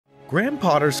Graham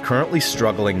Potter's currently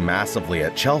struggling massively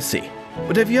at Chelsea,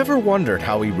 but have you ever wondered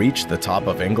how he reached the top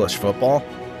of English football?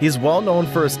 He's well known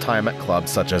for his time at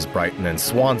clubs such as Brighton and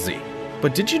Swansea.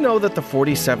 But did you know that the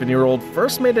 47-year-old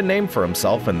first made a name for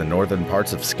himself in the northern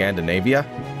parts of Scandinavia?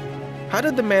 How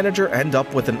did the manager end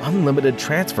up with an unlimited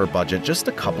transfer budget just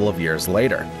a couple of years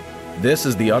later? This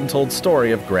is the untold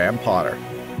story of Graham Potter,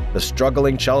 the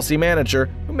struggling Chelsea manager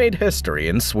who made history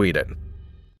in Sweden.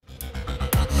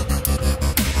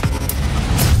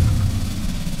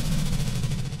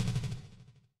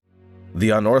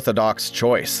 The unorthodox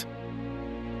choice.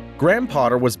 Graham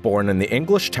Potter was born in the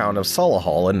English town of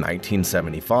Solihull in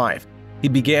 1975. He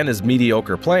began his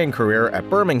mediocre playing career at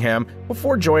Birmingham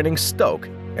before joining Stoke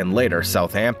and later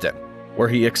Southampton, where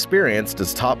he experienced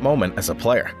his top moment as a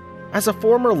player. As a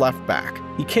former left back,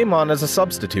 he came on as a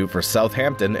substitute for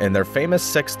Southampton in their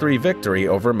famous 6-3 victory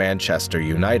over Manchester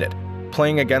United,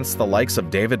 playing against the likes of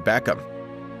David Beckham,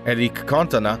 Eric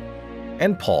Cantona,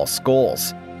 and Paul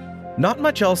Scholes. Not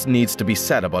much else needs to be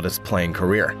said about his playing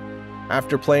career.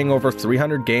 After playing over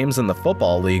 300 games in the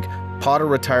Football League, Potter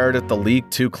retired at the League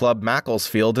Two club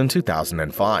Macclesfield in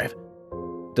 2005.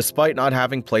 Despite not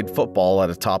having played football at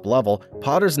a top level,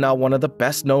 Potter's now one of the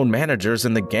best-known managers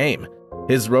in the game.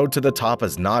 His road to the top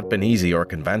has not been easy or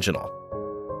conventional.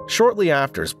 Shortly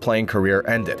after his playing career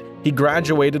ended, he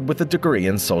graduated with a degree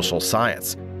in social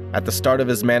science. At the start of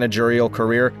his managerial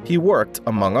career, he worked,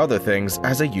 among other things,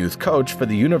 as a youth coach for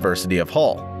the University of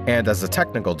Hull and as a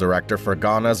technical director for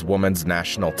Ghana's women's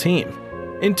national team.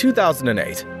 In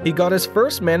 2008, he got his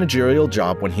first managerial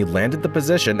job when he landed the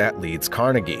position at Leeds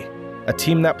Carnegie, a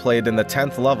team that played in the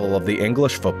 10th level of the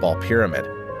English football pyramid.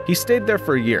 He stayed there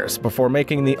for years before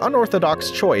making the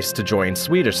unorthodox choice to join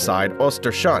Swedish side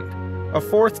Östersund, a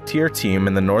fourth-tier team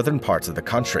in the northern parts of the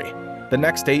country. The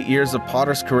next 8 years of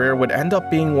Potter's career would end up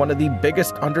being one of the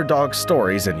biggest underdog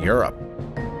stories in Europe.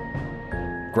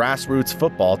 Grassroots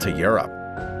football to Europe.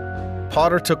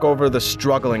 Potter took over the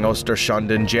struggling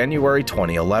Östersund in January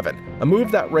 2011, a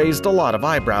move that raised a lot of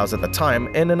eyebrows at the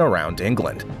time in and around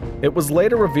England. It was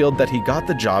later revealed that he got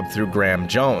the job through Graham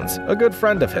Jones, a good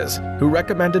friend of his, who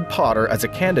recommended Potter as a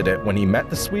candidate when he met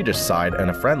the Swedish side in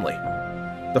a friendly.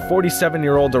 The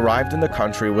 47-year-old arrived in the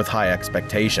country with high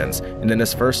expectations, and in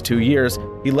his first 2 years,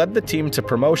 he led the team to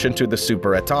promotion to the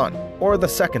Superettan, or the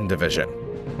second division.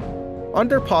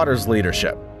 Under Potter's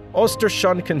leadership,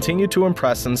 Östersund continued to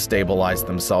impress and stabilize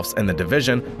themselves in the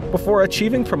division before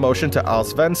achieving promotion to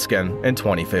Allsvenskan in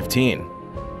 2015.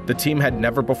 The team had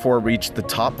never before reached the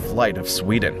top flight of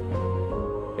Sweden.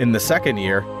 In the second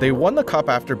year, they won the cup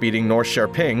after beating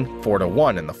Norrköping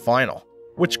 4-1 in the final,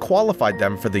 which qualified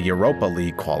them for the Europa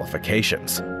League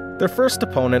qualifications. Their first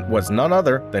opponent was none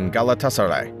other than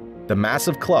Galatasaray, the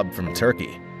massive club from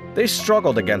Turkey. They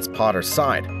struggled against Potter's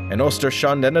side, and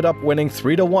Östersund ended up winning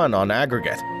 3-1 on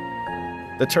aggregate.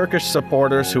 The Turkish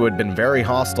supporters, who had been very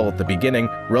hostile at the beginning,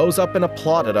 rose up and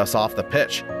applauded us off the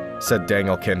pitch, said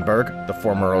Daniel Kindberg, the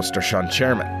former Östersund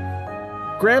chairman.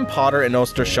 Graham Potter and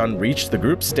Östersund reached the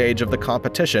group stage of the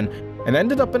competition and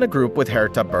ended up in a group with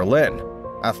Hertha Berlin,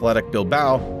 Athletic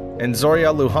Bilbao, and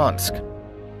Zorya Luhansk.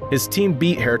 His team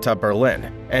beat Hertha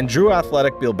Berlin and drew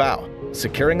Athletic Bilbao,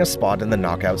 securing a spot in the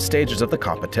knockout stages of the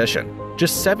competition,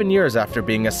 just 7 years after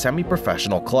being a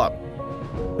semi-professional club.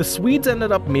 The Swedes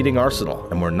ended up meeting Arsenal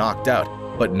and were knocked out,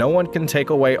 but no one can take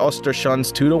away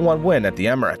Östersund's 2-1 win at the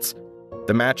Emirates.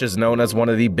 The match is known as one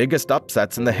of the biggest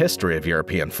upsets in the history of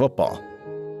European football.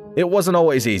 It wasn't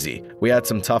always easy. We had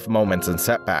some tough moments and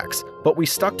setbacks, but we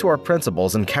stuck to our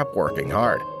principles and kept working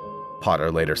hard, Potter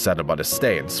later said about his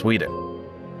stay in Sweden.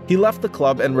 He left the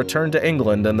club and returned to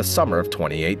England in the summer of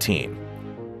 2018.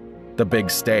 The big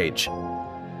stage.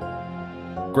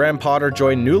 Graham Potter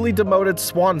joined newly demoted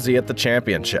Swansea at the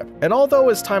Championship, and although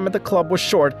his time at the club was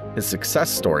short, his success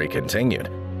story continued.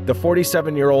 The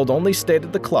 47-year-old only stayed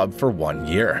at the club for 1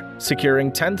 year, securing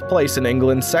 10th place in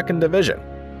England's second division.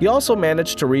 He also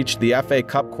managed to reach the FA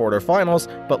Cup quarter-finals,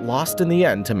 but lost in the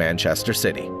end to Manchester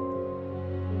City.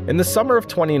 In the summer of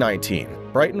 2019,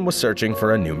 Brighton was searching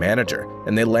for a new manager,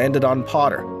 and they landed on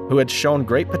Potter, who had shown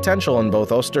great potential in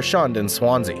both Östersund and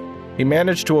Swansea. He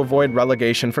managed to avoid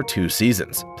relegation for 2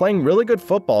 seasons, playing really good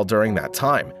football during that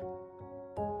time.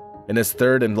 In his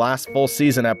third and last full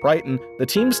season at Brighton, the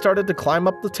team started to climb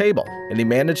up the table, and he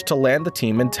managed to land the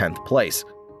team in 10th place,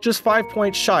 just 5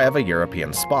 points shy of a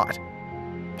European spot.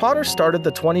 Potter started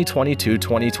the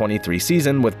 2022-2023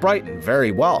 season with Brighton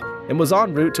very well and was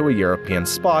en route to a European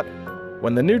spot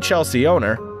when the new Chelsea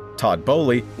owner, Todd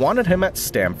Boehly, wanted him at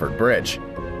Stamford Bridge.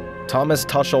 Thomas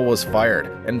Tuchel was fired,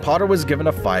 and Potter was given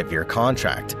a 5-year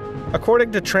contract.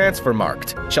 According to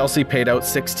Transfermarkt, Chelsea paid out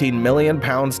 £16 million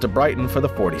to Brighton for the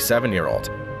 47-year-old.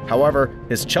 However,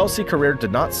 his Chelsea career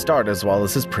did not start as well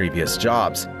as his previous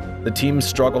jobs. The team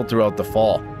struggled throughout the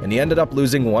fall, and he ended up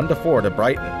losing 1-4 to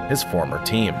Brighton, his former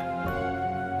team.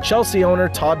 Chelsea owner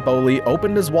Todd Boehly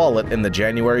opened his wallet in the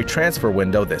January transfer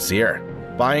window this year,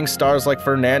 buying stars like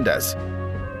Fernandes,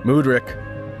 Mudryk,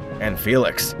 and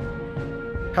Felix.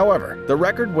 However, the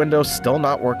record window's still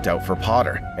not worked out for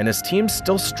Potter, and his team's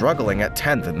still struggling at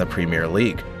 10th in the Premier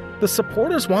League. The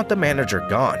supporters want the manager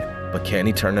gone, but can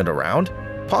he turn it around?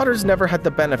 Potter's never had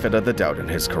the benefit of the doubt in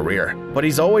his career, but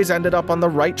he's always ended up on the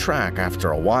right track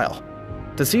after a while.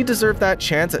 Does he deserve that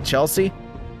chance at Chelsea?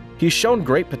 He's shown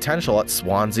great potential at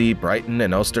Swansea, Brighton,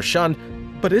 and Östersund,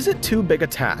 but is it too big a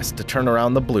task to turn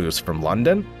around the Blues from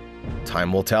London?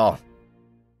 Time will tell.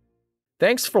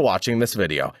 Thanks for watching this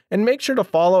video, and make sure to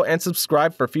follow and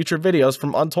subscribe for future videos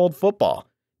from Untold Football.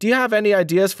 Do you have any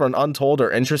ideas for an untold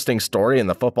or interesting story in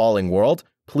the footballing world?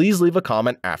 Please leave a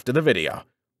comment after the video.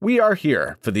 We are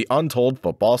here for the Untold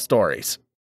Football Stories.